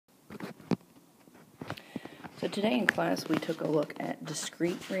So today in class we took a look at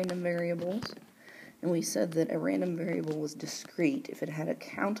discrete random variables, and we said that a random variable was discrete if it had a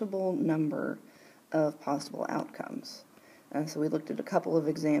countable number of possible outcomes. So we looked at a couple of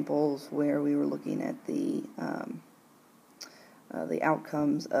examples where we were looking at the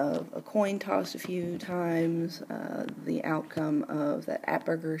outcomes of a coin tossed a few times, the outcome of that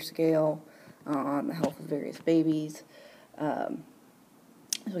Apgar scale on the health of various babies. So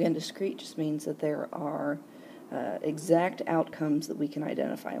again, discrete just means that there are exact outcomes that we can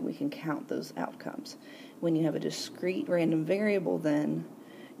identify, and we can count those outcomes. When you have a discrete random variable, then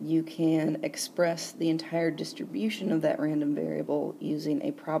you can express the entire distribution of that random variable using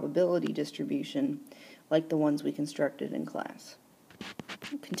a probability distribution like the ones we constructed in class.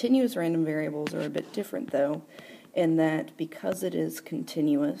 Continuous random variables are a bit different, though, in that because it is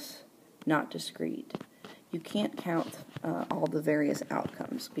continuous, not discrete, you can't count all the various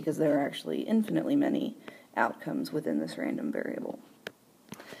outcomes because there are actually infinitely many outcomes within this random variable.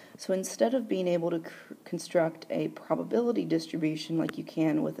 So instead of being able to construct a probability distribution like you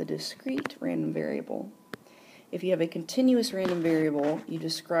can with a discrete random variable, if you have a continuous random variable, you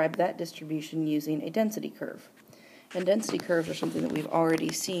describe that distribution using a density curve. And density curves are something that we've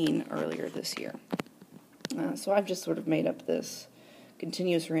already seen earlier this year. So I've just sort of made up this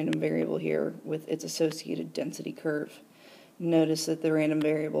continuous random variable here with its associated density curve. Notice that the random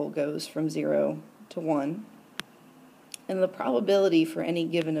variable goes from 0 to 1. And the probability for any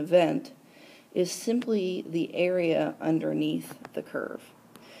given event is simply the area underneath the curve.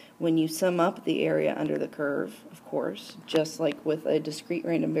 When you sum up the area under the curve, of course, just like with a discrete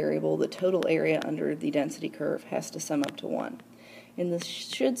random variable, the total area under the density curve has to sum up to 1. And this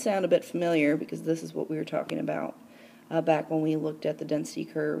should sound a bit familiar because this is what we were talking about back when we looked at the density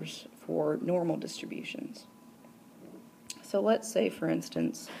curves for normal distributions. So let's say, for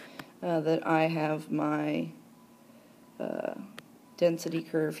instance, that I have my density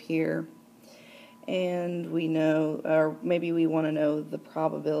curve here, and we know, or maybe we want to know the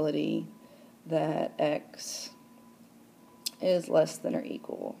probability that x is less than or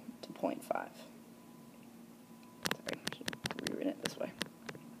equal to 0.5. Sorry, I should have rewritten it this way.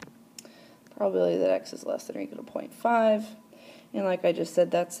 Probability that x is less than or equal to 0.5, and like I just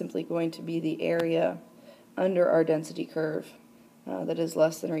said, that's simply going to be the area under our density curve that is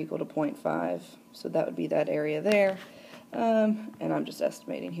less than or equal to 0.5, so that would be that area there. And I'm just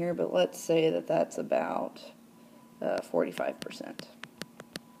estimating here, but let's say that that's about 45%,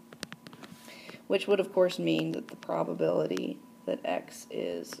 which would of course mean that the probability that x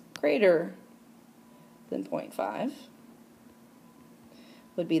is greater than 0.5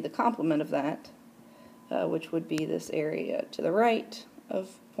 would be the complement of that, which would be this area to the right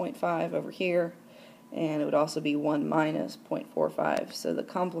of 0.5 over here, and it would also be 1 minus 0.45, so the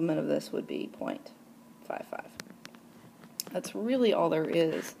complement of this would be 0.55. That's really all there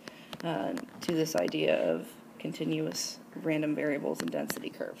is to this idea of continuous random variables and density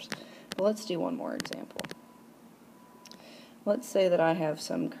curves. But let's do one more example. Let's say that I have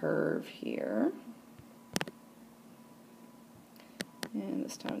some curve here, and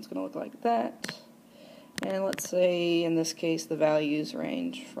this time it's going to look like that. And let's say in this case the values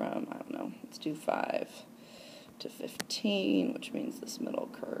range from, I don't know, let's do 5 to 15, which means this middle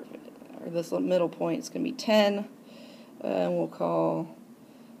curve, or this middle point is going to be 10. And we'll call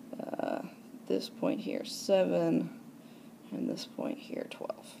this point here 7, and this point here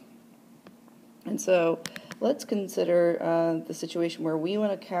 12. And so let's consider the situation where we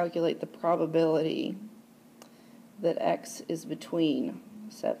want to calculate the probability that x is between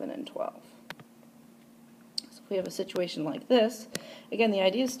 7 and 12. So if we have a situation like this, again, the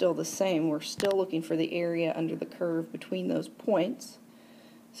idea is still the same. We're still looking for the area under the curve between those points.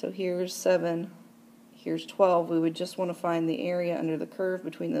 So here's 7. Here's 12. We would just want to find the area under the curve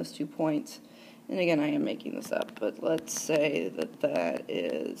between those 2 points. And again, I am making this up, but let's say that that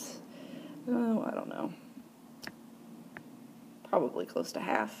is, oh, I don't know, probably close to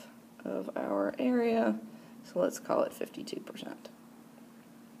half of our area. So let's call it 52%.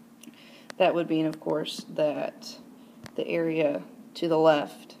 That would mean, of course, that the area to the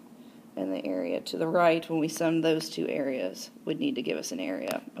left and the area to the right, when we sum those two areas, would need to give us an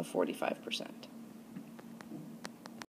area of 45%.